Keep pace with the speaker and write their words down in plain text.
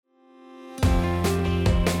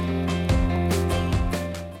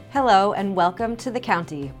Hello and welcome to The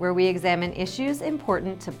County, where we examine issues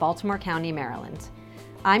important to Baltimore County, Maryland.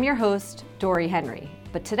 I'm your host, Dory Henry,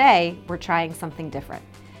 but today we're trying something different.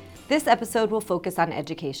 This episode will focus on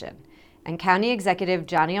education, and County Executive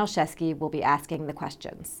Johnny Olszewski will be asking the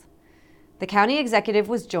questions. The County Executive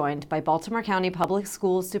was joined by Baltimore County Public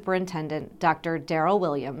Schools Superintendent Dr. Darryl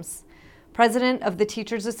Williams, President of the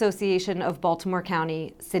Teachers Association of Baltimore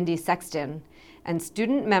County, Cindy Sexton, and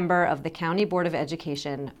student member of the County Board of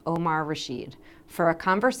Education, Omer Rashid, for a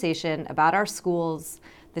conversation about our schools,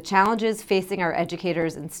 the challenges facing our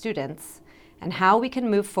educators and students, and how we can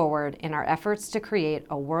move forward in our efforts to create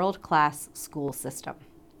a world-class school system.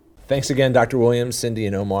 Thanks again, Dr. Williams, Cindy,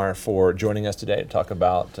 and Omar, for joining us today to talk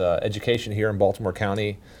about education here in Baltimore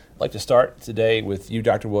County. I'd like to start today with you,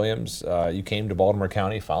 Dr. Williams. You came to Baltimore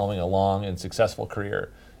County following a long and successful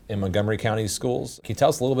career in Montgomery County schools. Can you tell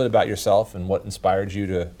us a little bit about yourself and what inspired you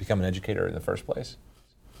to become an educator in the first place?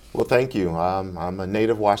 Well, thank you. I'm a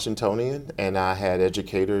native Washingtonian, and I had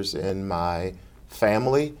educators in my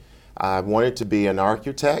family. I wanted to be an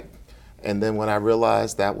architect, and then when I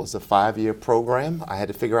realized that was a 5-year program, I had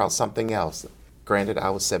to figure out something else. Granted, I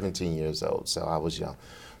was 17 years old, so I was young.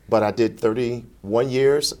 But I did 31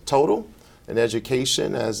 years total in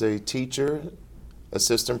education as a teacher,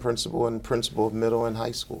 assistant principal, and principal of middle and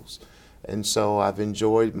high schools. And so I've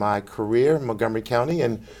enjoyed my career in Montgomery County,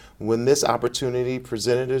 and when this opportunity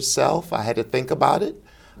presented itself, I had to think about it,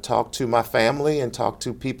 talk to my family and talk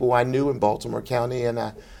to people I knew in Baltimore County, and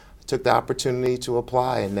I took the opportunity to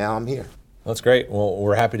apply, and now I'm here. That's great. Well,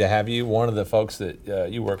 we're happy to have you. One of the folks that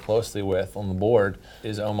you work closely with on the board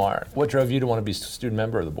is Omar. What drove you to want to be a student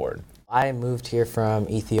member of the board? I moved here from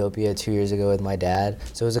Ethiopia 2 years ago with my dad,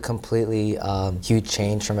 so it was a completely huge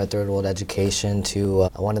change from a third world education to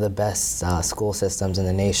one of the best school systems in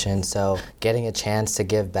the nation. So getting a chance to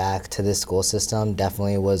give back to this school system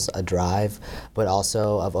definitely was a drive, but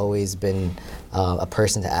also I've always been a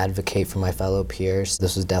person to advocate for my fellow peers.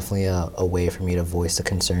 This was definitely a way for me to voice the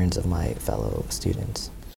concerns of my fellow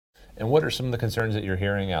students. And what are some of the concerns that you're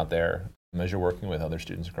hearing out there as you're working with other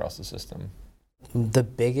students across the system? The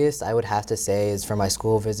biggest I would have to say is from my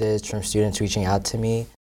school visits, from students reaching out to me,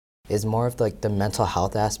 is more of like the mental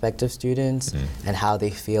health aspect of students and how they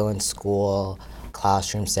feel in school,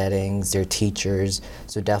 classroom settings, their teachers.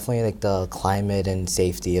 So definitely like the climate and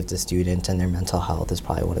safety of the student and their mental health is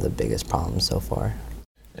probably one of the biggest problems so far.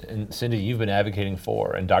 And Cindy, you've been advocating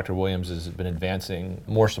for, and Dr. Williams has been advancing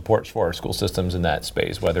more supports for our school systems in that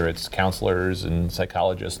space, whether it's counselors and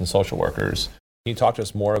psychologists and social workers. Can you talk to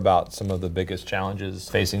us more about some of the biggest challenges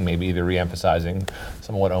facing, maybe either re-emphasizing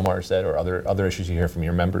some of what Omar said or other issues you hear from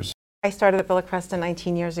your members? I started at Villa Cresta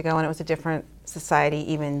 19 years ago, and it was a different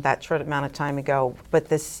society even that short amount of time ago. But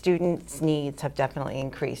the students' needs have definitely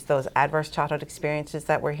increased. Those adverse childhood experiences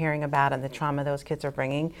that we're hearing about and the trauma those kids are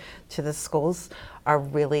bringing to the schools are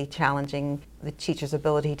really challenging the teacher's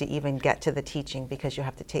ability to even get to the teaching, because you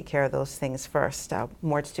have to take care of those things first.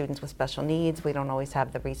 More students with special needs, we don't always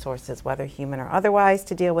have the resources, whether human or otherwise,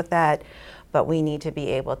 to deal with that. But we need to be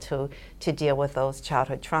able to deal with those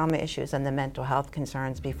childhood trauma issues and the mental health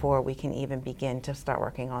concerns before we can even begin to start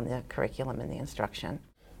working on the curriculum and the instruction.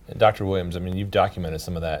 And Dr. Williams, I mean, you've documented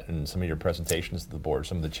some of that in some of your presentations to the board,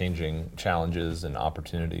 some of the changing challenges and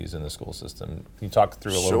opportunities in the school system. Can you talk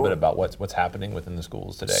through a little bit about what's happening within the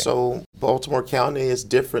schools today? So Baltimore County is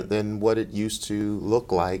different than what it used to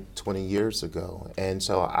look like 20 years ago. And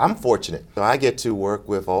so I'm fortunate. So I get to work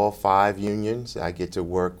with all 5 unions. I get to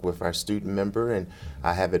work with our student member, and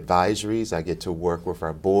I have advisories. I get to work with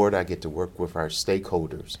our board. I get to work with our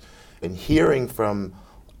stakeholders. And hearing from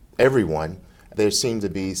everyone, there seem to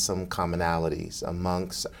be some commonalities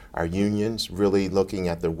amongst our unions, really looking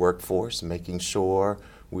at the workforce, making sure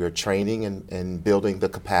we are training and building the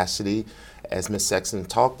capacity. As Ms. Sexton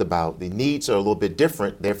talked about, the needs are a little bit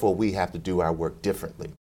different, therefore we have to do our work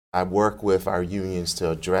differently. I work with our unions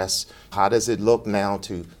to address how does it look now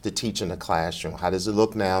to teach in the classroom? How does it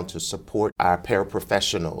look now to support our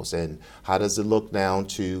paraprofessionals? And how does it look now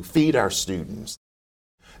to feed our students?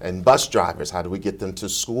 And bus drivers, how do we get them to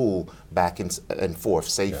school back and forth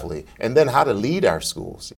safely? Yeah. And then how to lead our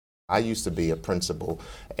schools. I used to be a principal,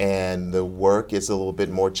 and the work is a little bit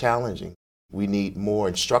more challenging. We need more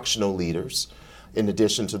instructional leaders in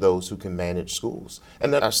addition to those who can manage schools.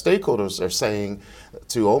 And then our stakeholders are saying,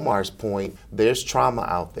 to Omar's point, there's trauma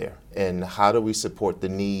out there. And how do we support the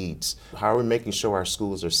needs? How are we making sure our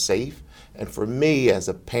schools are safe? And for me as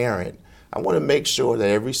a parent, I want to make sure that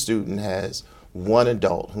every student has one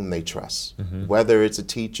adult whom they trust, whether it's a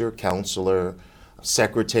teacher, counselor,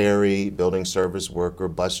 secretary, building service worker,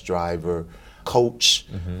 bus driver. coach.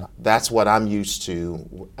 That's what I'm used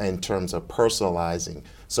to in terms of personalizing.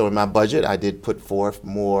 So in my budget, I did put forth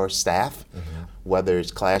more staff, whether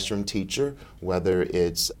it's classroom teacher, whether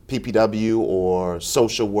it's PPW or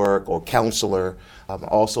social work or counselor. I've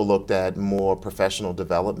also looked at more professional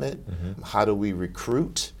development. How do we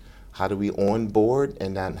recruit? How do we onboard?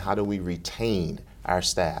 And then how do we retain our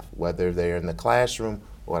staff, whether they're in the classroom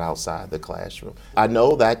or outside the classroom? I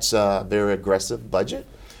know that's a very aggressive budget,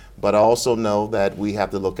 but I also know that we have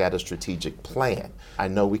to look at a strategic plan. I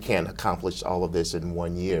know we can't accomplish all of this in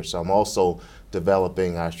 1 year, so I'm also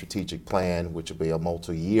developing our strategic plan, which will be a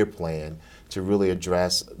multi-year plan to really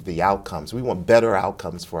address the outcomes. We want better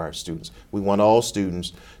outcomes for our students. We want all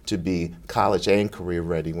students to be college and career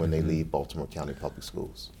ready when they leave Baltimore County Public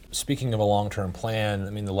Schools. Speaking of a long-term plan, I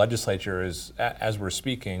mean, the legislature is, as we're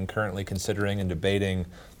speaking, currently considering and debating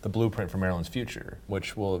the blueprint for Maryland's future,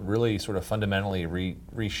 which will really sort of fundamentally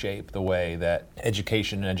reshape the way that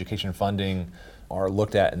education and education funding are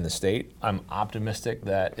looked at in the state. I'm optimistic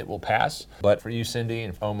that it will pass, but for you, Cindy,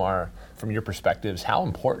 and Omar, from your perspectives, how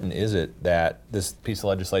important is it that this piece of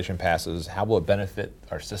legislation passes? How will it benefit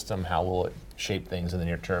our system? How will it shape things in the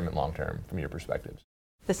near term and long term from your perspectives?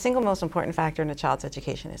 The single most important factor in a child's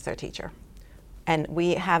education is their teacher. And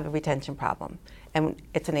we have a retention problem, and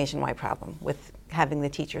it's a nationwide problem with having the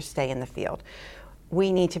teachers stay in the field.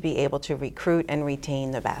 We need to be able to recruit and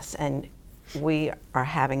retain the best, and we are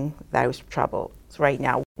having those troubles right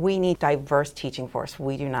now. We need diverse teaching force.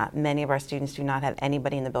 We do not. Many of our students do not have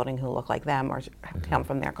anybody in the building who look like them or come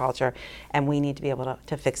from their culture, and we need to be able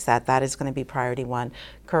to fix that. That is going to be priority one.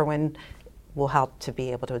 Kerwin will help to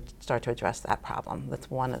be able to start to address that problem.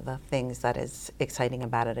 That's one of the things that is exciting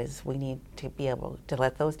about it, is we need to be able to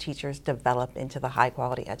let those teachers develop into the high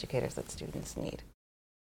quality educators that students need.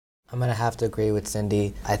 I'm going to have to agree with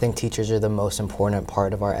Cindy. I think teachers are the most important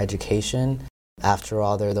part of our education. After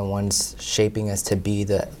all, they're the ones shaping us to be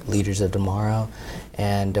the leaders of tomorrow.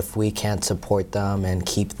 And if we can't support them and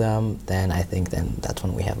keep them, then I think that's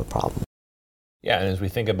when we have a problem. Yeah, and as we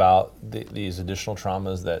think about these additional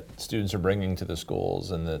traumas that students are bringing to the schools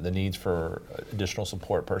and the needs for additional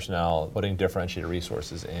support personnel, putting differentiated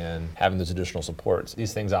resources in, having those additional supports,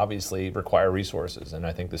 these things obviously require resources, and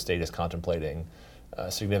I think the state is contemplating a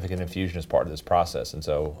significant infusion as part of this process. And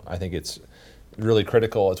so I think it's really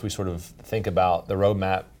critical as we sort of think about the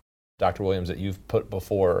roadmap, Dr. Williams, that you've put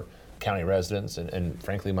before county residents and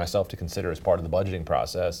frankly myself to consider as part of the budgeting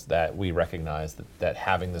process, that we recognize that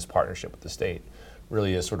having this partnership with the state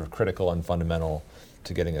really is sort of critical and fundamental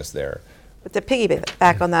to getting us there. But to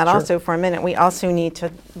piggyback on that also for a minute, we also need to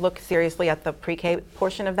look seriously at the pre-K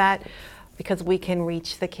portion of that, because we can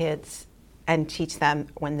reach the kids and teach them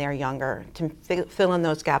when they're younger. To fill in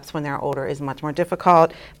those gaps when they're older is much more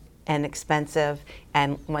difficult and expensive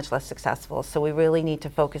and much less successful. So we really need to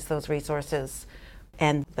focus those resources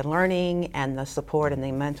and the learning and the support and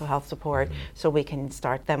the mental health support so we can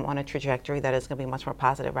start them on a trajectory that is going to be much more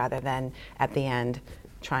positive, rather than at the end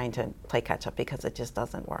trying to play catch up, because it just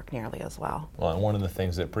doesn't work nearly as well. Well, and one of the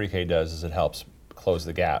things that pre-K does is it helps close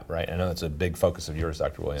the gap, right? I know that's a big focus of yours,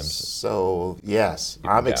 Dr. Williams. So yes,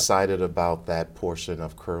 I'm excited about that portion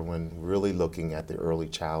of Kerwin, really looking at the early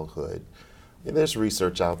childhood. And there's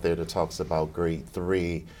research out there that talks about grade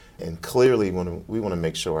 3, and clearly we want to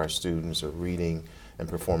make sure our students are reading and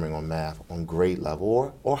performing on math on grade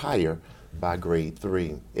level or higher by grade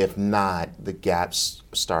 3. If not, the gaps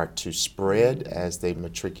start to spread as they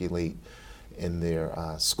matriculate in their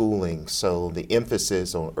schooling. So the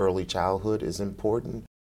emphasis on early childhood is important,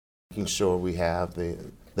 making sure we have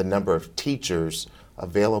the number of teachers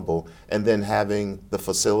available, and then having the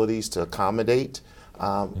facilities to accommodate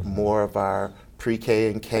more of our pre-K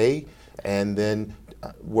and K, and then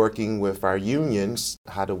working with our unions,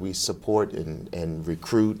 how do we support and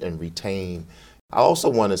recruit and retain. I also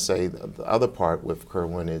want to say the other part with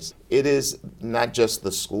Kerwin is it is not just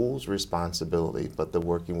the school's responsibility, but the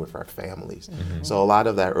working with our families. So a lot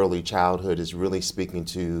of that early childhood is really speaking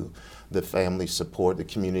to the family support, the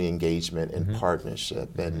community engagement and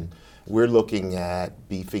partnership. And we're looking at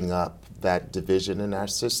beefing up that division in our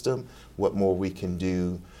system, what more we can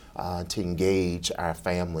do to engage our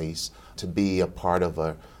families, to be a part of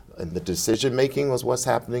the decision making was what's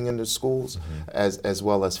happening in the schools, as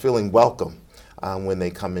well as feeling welcome when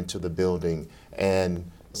they come into the building. And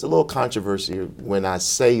it's a little controversy when I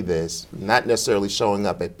say this, not necessarily showing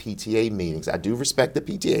up at PTA meetings. I do respect the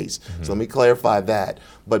PTAs, so let me clarify that.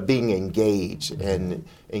 But being engaged, and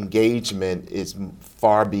engagement is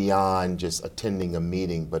far beyond just attending a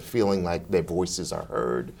meeting, but feeling like their voices are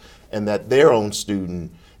heard and that their own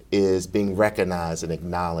student is being recognized and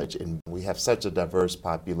acknowledged. And we have such a diverse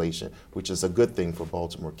population, which is a good thing for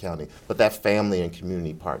Baltimore County. But that family and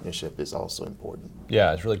community partnership is also important.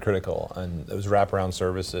 Yeah, it's really critical. And those wraparound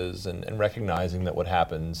services and recognizing that what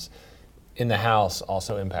happens in the house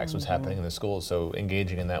also impacts what's happening in the schools. So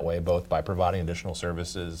engaging in that way, both by providing additional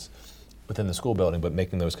services within the school building, but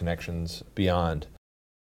making those connections beyond.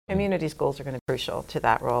 Community schools are going to be crucial to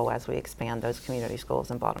that role as we expand those community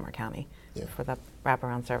schools in Baltimore County for the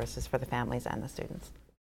wraparound services for the families and the students.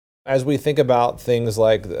 As we think about things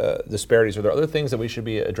like disparities, are there other things that we should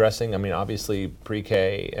be addressing? I mean, obviously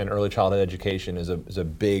pre-K and early childhood education is a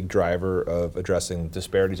big driver of addressing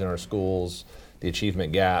disparities in our schools, the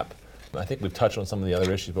achievement gap. I think we've touched on some of the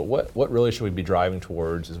other issues, but what really should we be driving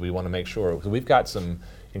towards as we want to make sure, because we've got some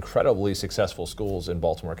incredibly successful schools in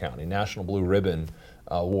Baltimore County, National Blue Ribbon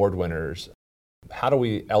award winners. How do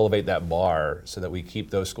we elevate that bar so that we keep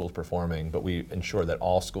those schools performing, but we ensure that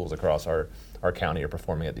all schools across our county are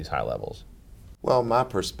performing at these high levels? Well, my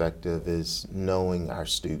perspective is knowing our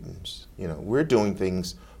students. You know, we're doing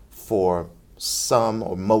things for some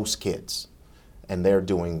or most kids, and they're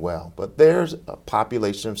doing well. But there's a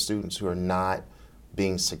population of students who are not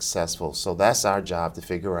being successful. So that's our job to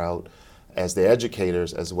figure out, as the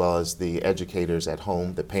educators as well as the educators at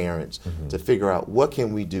home, the parents, to figure out what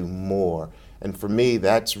can we do more. And for me,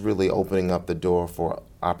 that's really opening up the door for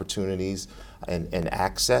opportunities and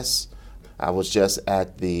access. I was just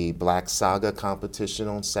at the Black Saga competition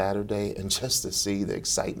on Saturday, and just to see the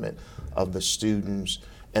excitement of the students,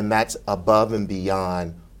 and that's above and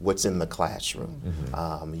beyond what's in the classroom.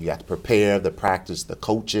 You have to prepare, the practice, the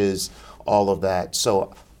coaches, all of that.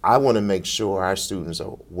 So I want to make sure our students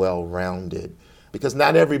are well-rounded, because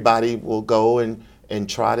not everybody will go and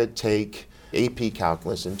try to take AP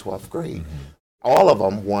Calculus in 12th grade. All of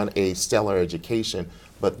them want a stellar education,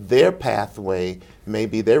 but their pathway,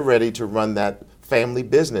 maybe they're ready to run that family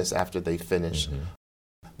business after they finish.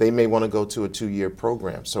 They may want to go to a 2-year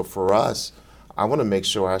program. So for us, I want to make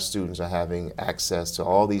sure our students are having access to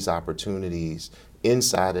all these opportunities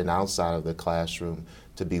inside and outside of the classroom,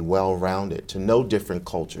 to be well-rounded, to know different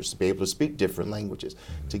cultures, to be able to speak different languages,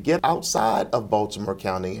 to get outside of Baltimore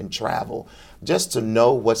County and travel, just to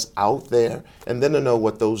know what's out there, and then to know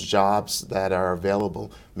what those jobs that are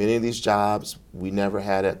available. Many of these jobs, we never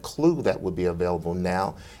had a clue that would be available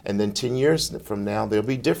now, and then 10 years from now, there'll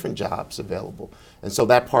be different jobs available. And so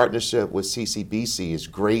that partnership with CCBC is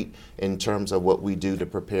great in terms of what we do to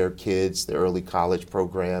prepare kids, the early college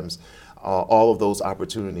programs, all of those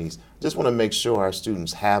opportunities. Just want to make sure our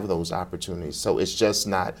students have those opportunities. So it's just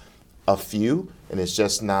not a few, and it's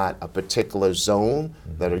just not a particular zone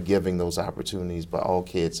that are giving those opportunities, but all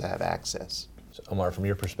kids have access. So Omar, from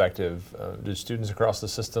your perspective, do students across the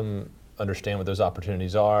system understand what those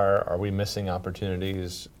opportunities are? Are we missing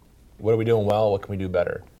opportunities? What are we doing well? What can we do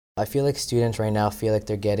better? I feel like students right now feel like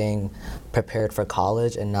they're getting prepared for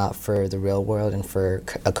college and not for the real world and for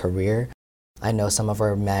a career. I know some of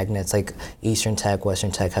our magnets like Eastern Tech,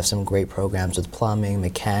 Western Tech have some great programs with plumbing,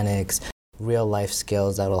 mechanics, real life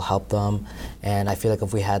skills that'll help them. And I feel like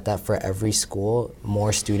if we had that for every school,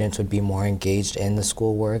 more students would be more engaged in the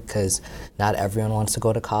schoolwork, because not everyone wants to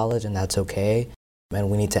go to college, and that's okay.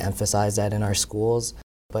 And we need to emphasize that in our schools,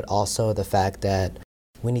 but also the fact that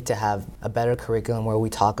we need to have a better curriculum where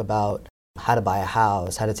we talk about how to buy a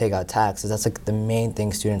house, how to take out taxes. That's like the main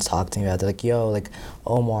thing students talk to me about. They're like, yo, like,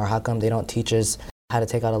 Omar, how come they don't teach us how to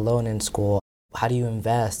take out a loan in school? How do you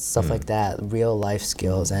invest? Stuff like that, real life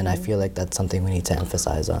skills. And I feel like that's something we need to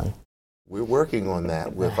emphasize on. We're working on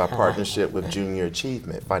that with our partnership with Junior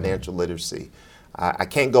Achievement, financial literacy. I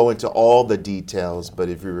can't go into all the details, but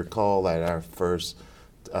if you recall at our first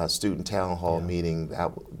student town hall meeting,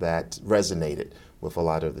 that resonated with a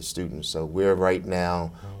lot of the students. So we're right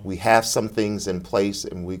now, we have some things in place,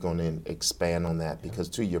 and we're going to expand on that, because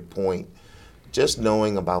to your point, just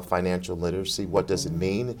knowing about financial literacy, what does it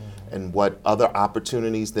mean, and what other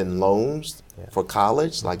opportunities than loans for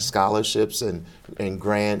college, like scholarships and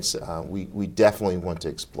grants, we definitely want to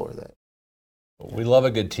explore that. We love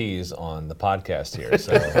a good tease on the podcast here,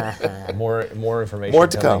 so more information More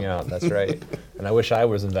to coming come. out. That's right. And I wish I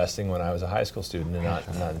was investing when I was a high school student and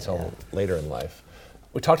not until later in life.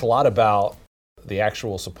 We talked a lot about the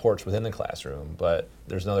actual supports within the classroom, but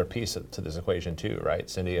there's another piece to this equation too, right,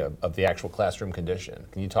 Cindy, of the actual classroom condition.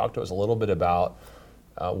 Can you talk to us a little bit about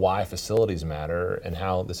why facilities matter, and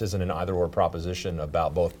how this isn't an either-or proposition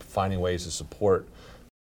about both finding ways to support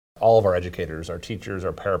all of our educators, our teachers,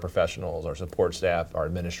 our paraprofessionals, our support staff, our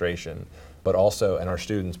administration, and our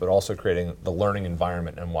students, but also creating the learning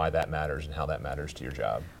environment and why that matters and how that matters to your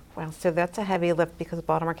job? Well, so that's a heavy lift because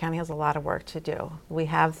Baltimore County has a lot of work to do. We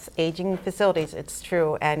have aging facilities, it's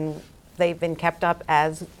true, and they've been kept up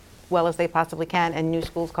as well as they possibly can, and new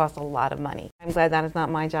schools cost a lot of money. I'm glad that is not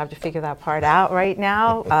my job to figure that part out right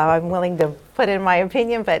now. I'm willing to put in my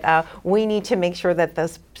opinion, but we need to make sure that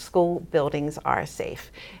the school buildings are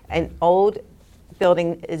safe. An old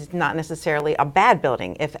building is not necessarily a bad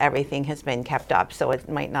building if everything has been kept up. So it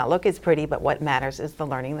might not look as pretty, but what matters is the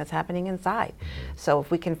learning that's happening inside. So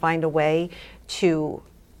if we can find a way to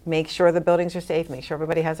make sure the buildings are safe, make sure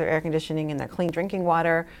everybody has their air conditioning and their clean drinking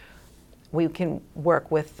water, we can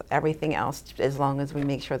work with everything else as long as we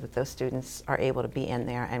make sure that those students are able to be in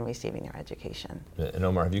there and receiving their education. And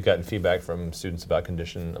Omar, have you gotten feedback from students about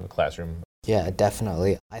condition of the classroom? Yeah,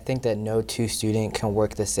 definitely. I think that no two student can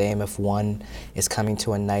work the same if one is coming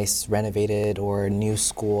to a nice renovated or new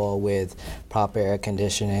school with proper air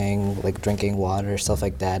conditioning, like drinking water, stuff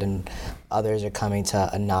like that, and others are coming to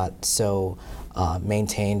a not so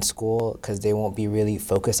maintained school because they won't be really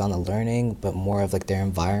focused on the learning, but more of like their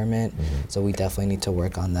environment. So we definitely need to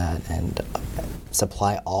work on that and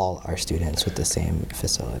supply all our students with the same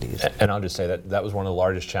facilities. And I'll just say that was one of the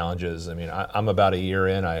largest challenges. I mean, I'm about a year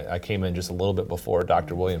in. I came in just a little bit before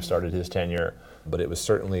Dr. Williams started his tenure, but it was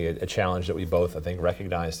certainly a challenge that we both, I think,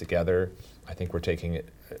 recognized together. I think we're taking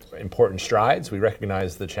important strides. We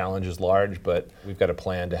recognize the challenge is large, but we've got a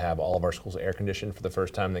plan to have all of our schools air conditioned for the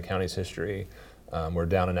first time in the county's history. We're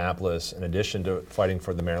down in Annapolis. In addition to fighting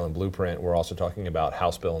for the Maryland Blueprint, we're also talking about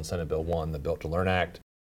House Bill and Senate Bill 1, the Built to Learn Act,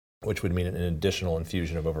 which would mean an additional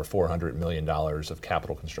infusion of over $400 million of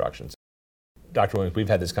capital construction. Dr. Williams, we've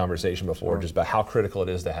had this conversation before just about how critical it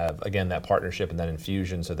is to have, again, that partnership and that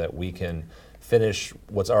infusion so that we can finish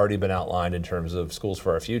what's already been outlined in terms of schools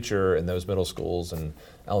for our future in those middle schools and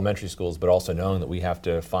elementary schools, but also knowing that we have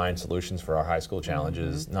to find solutions for our high school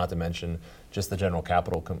challenges, not to mention just the general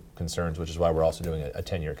capital concerns, which is why we're also doing a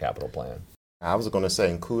 10-year capital plan. I was going to say,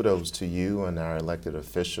 and kudos to you and our elected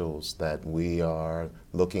officials that we are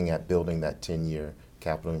looking at building that 10-year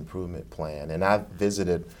capital improvement plan. And I've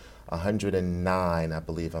visited 109, I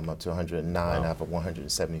believe I'm up to 109 out of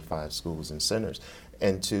 175 schools and centers.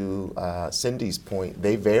 And to Cindy's point,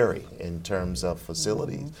 they vary in terms of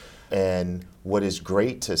facilities. And what is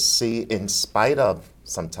great to see, in spite of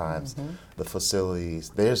sometimes the facilities,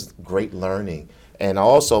 there's great learning. And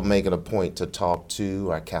also making a point to talk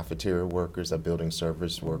to our cafeteria workers, our building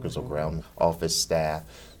service workers, or ground office staff,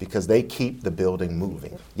 because they keep the building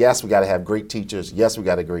moving. Yes, we got to have great teachers. Yes, we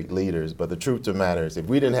got to have great leaders. But the truth of the matter is, if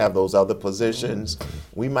we didn't have those other positions,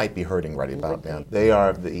 we might be hurting right about now. They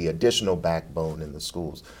are the additional backbone in the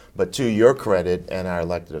schools. But to your credit and our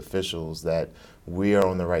elected officials, that we are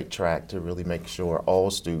on the right track to really make sure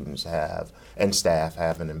all students have and staff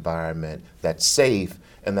have an environment that's safe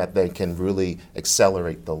and that they can really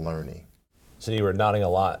accelerate the learning. So you were nodding a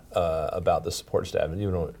lot about the support staff, and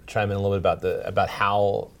you want to chime in a little bit about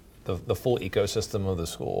how the full ecosystem of the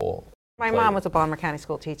school. My mom was a Baltimore County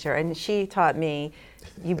school teacher, and she taught me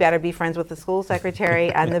you better be friends with the school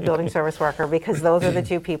secretary and the building service worker, because those are the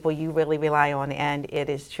two people you really rely on, and it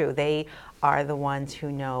is true. They are the ones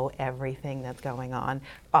who know everything that's going on,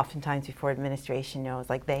 oftentimes before administration knows.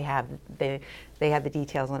 Like they have the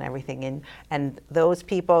details on everything, and those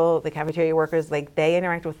people, the cafeteria workers, like they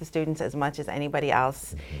interact with the students as much as anybody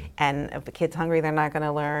else. And if the kid's hungry, they're not going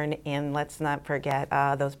to learn. And let's not forget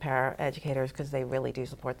those para-educators, because they really do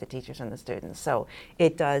support the teachers and the students. So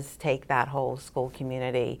it does take that whole school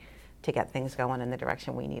community to get things going in the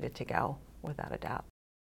direction we need it to go, without a doubt.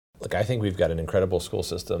 Look, I think we've got an incredible school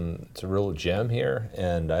system. It's a real gem here,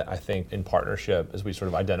 and I think in partnership, as we sort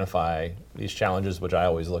of identify these challenges, which I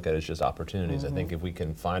always look at as just opportunities, I think if we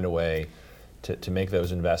can find a way to make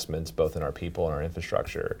those investments both in our people and our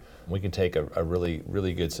infrastructure, we can take a really,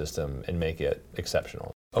 really good system and make it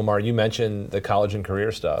exceptional. Omar, you mentioned the college and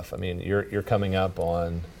career stuff. I mean, you're coming up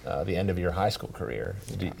on the end of your high school career.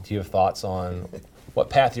 Do you have thoughts on what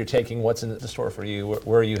path you're taking, what's in the store for you,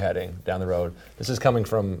 where are you heading down the road? This is coming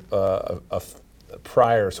from a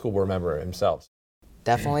prior school board member himself.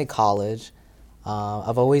 Definitely college.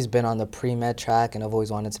 I've always been on the pre-med track, and I've always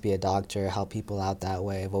wanted to be a doctor, help people out that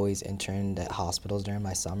way. I've always interned at hospitals during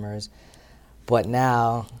my summers. But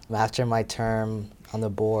now, after my term on the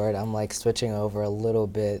board, I'm like switching over a little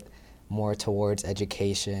bit more towards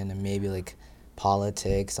education and maybe like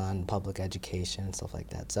politics on public education and stuff like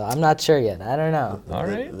that. So I'm not sure yet. I don't know. All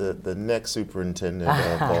right. The next superintendent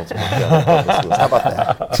of Baltimore County Public Schools. How about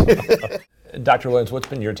that? Dr. Williams, what's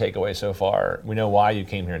been your takeaway so far? We know why you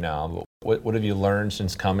came here now, but what have you learned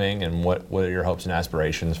since coming, and what are your hopes and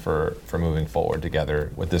aspirations for moving forward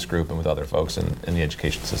together with this group and with other folks in the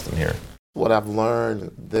education system here? What I've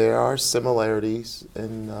learned, there are similarities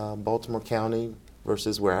in Baltimore County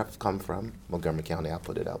versus where I've come from, Montgomery County, I'll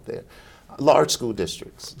put it out there. Large school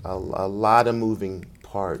districts, a lot of moving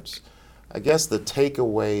parts. I guess the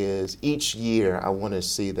takeaway is each year I want to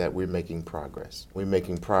see that we're making progress. We're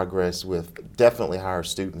making progress with definitely how our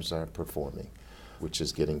students are performing, which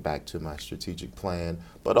is getting back to my strategic plan,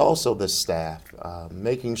 but also the staff,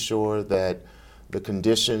 making sure that the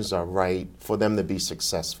conditions are right for them to be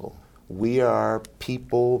successful. We are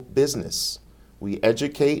people business. We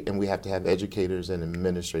educate, and we have to have educators and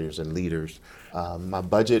administrators and leaders. My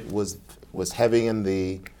budget was heavy in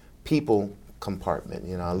the people compartment,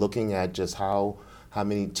 looking at just how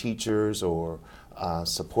many teachers or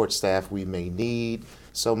support staff we may need.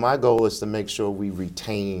 So my goal is to make sure we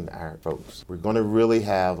retain our folks. We're going to really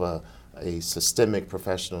have a systemic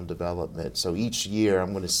professional development. So each year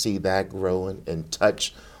I'm going to see that grow and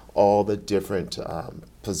touch all the different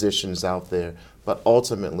positions out there, but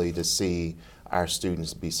ultimately to see our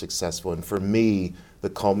students be successful. And for me,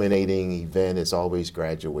 the culminating event is always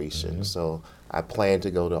graduation. Mm-hmm. So I plan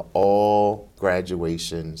to go to all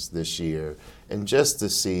graduations this year, and just to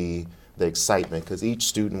see the excitement, because each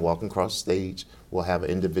student walking across stage will have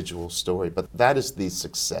an individual story, but that is the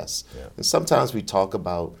success. Yeah. And sometimes we talk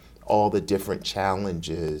about all the different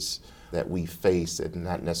challenges that we face and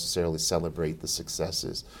not necessarily celebrate the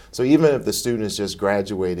successes. So even if the student is just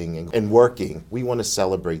graduating and working, we want to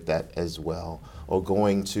celebrate that as well. Or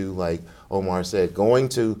going to, like Omar said, going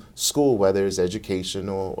to school, whether it's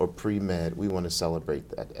educational or pre-med, we want to celebrate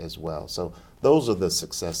that as well. So those are the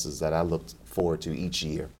successes that I look forward to each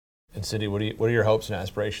year. And Cindy, what are your hopes and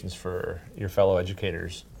aspirations for your fellow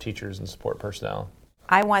educators, teachers, and support personnel?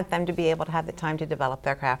 I want them to be able to have the time to develop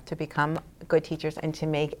their craft, to become good teachers, and to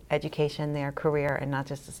make education their career and not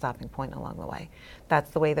just a stopping point along the way.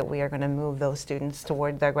 That's the way that we are going to move those students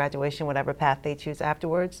toward their graduation, whatever path they choose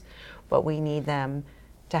afterwards. But we need them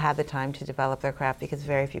to have the time to develop their craft, because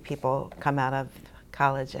very few people come out of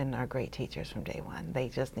college and are great teachers from day one. They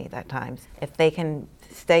just need that time. If they can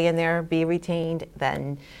stay in there, be retained,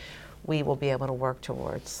 then we will be able to work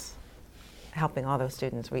towards helping all those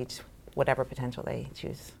students reach whatever potential they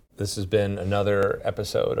choose. This has been another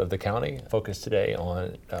episode of The County, focused today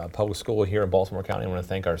on public school here in Baltimore County. I want to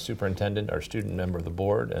thank our superintendent, our student member of the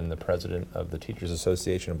board, and the president of the Teachers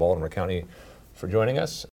Association of Baltimore County for joining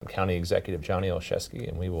us. I'm County Executive Johnny Olszewski,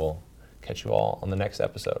 and we will catch you all on the next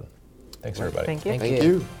episode. Thanks, everybody. Thank you. Thank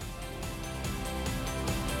you.